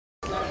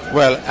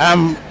Well,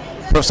 I'm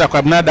Professor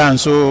Kwabena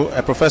Danso,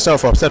 a professor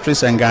of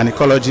obstetrics and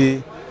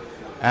gynecology,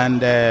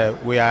 and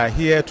we are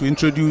here to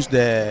introduce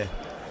the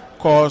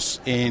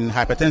course in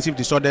hypertensive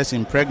disorders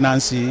in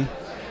pregnancy.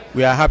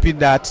 We are happy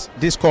that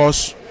this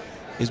course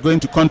is going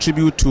to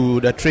contribute to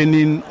the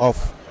training of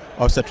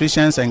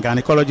obstetricians and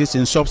gynecologists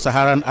in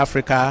sub-Saharan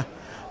Africa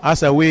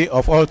as a way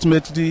of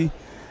ultimately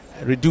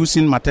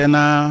reducing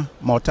maternal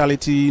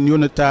mortality,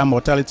 neonatal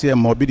mortality and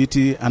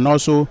morbidity, and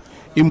also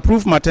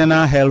improve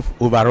maternal health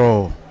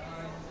overall.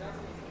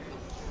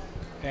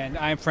 And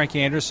I'm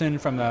Frankie Anderson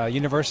from the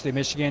University of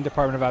Michigan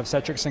Department of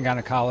Obstetrics and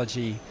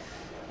Gynecology.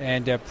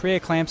 And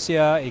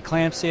preeclampsia,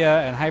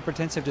 eclampsia, and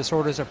hypertensive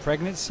disorders of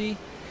pregnancy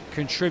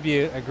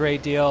contribute a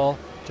great deal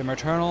to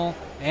maternal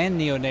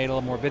and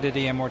neonatal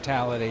morbidity and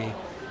mortality.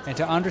 And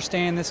to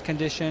understand this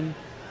condition,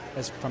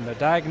 as from the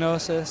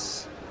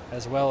diagnosis,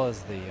 as well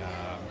as the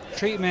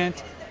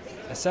treatment,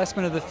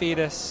 assessment of the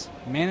fetus,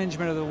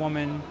 management of the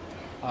woman,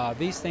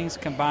 these things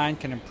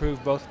combined can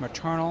improve both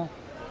maternal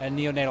and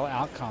neonatal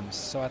outcomes.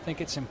 So I think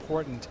it's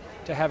important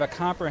to have a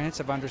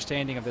comprehensive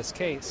understanding of this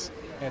case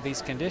and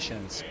these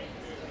conditions.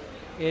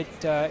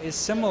 It is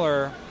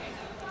similar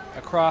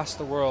across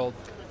the world.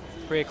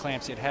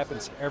 Preeclampsia, it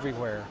happens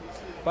everywhere.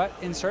 But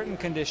in certain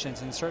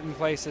conditions, in certain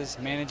places,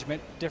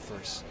 management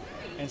differs.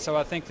 And so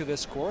I think through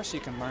this course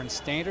you can learn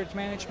standards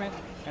management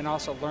and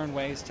also learn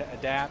ways to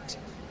adapt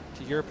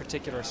to your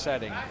particular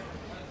setting.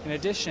 In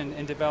addition,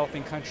 in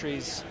developing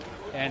countries,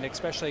 and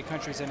especially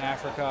countries in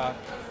Africa,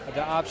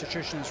 the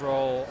obstetrician's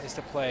role is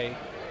to play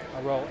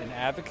a role in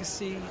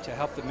advocacy to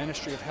help the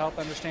Ministry of Health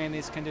understand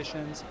these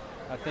conditions.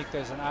 I think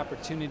there's an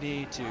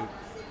opportunity to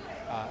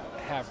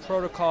have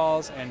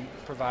protocols and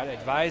provide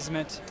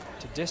advisement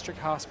to district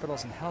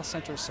hospitals and health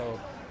centers so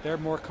they're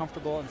more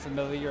comfortable and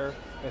familiar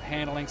with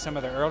handling some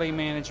of the early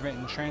management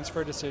and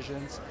transfer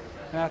decisions.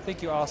 And I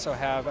think you also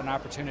have an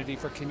opportunity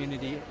for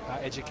community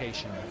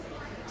education.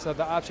 So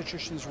the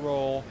obstetrician's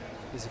role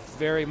is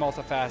very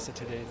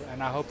multifaceted,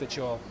 and I hope that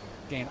you'll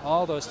gain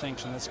all those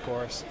things from this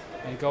course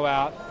and go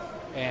out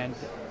and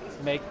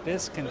make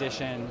this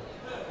condition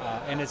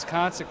and its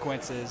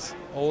consequences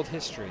old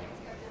history.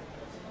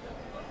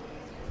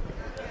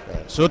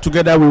 So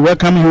together we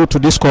welcome you to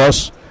this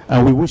course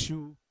and we wish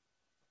you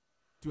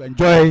to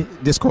enjoy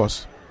this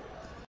course.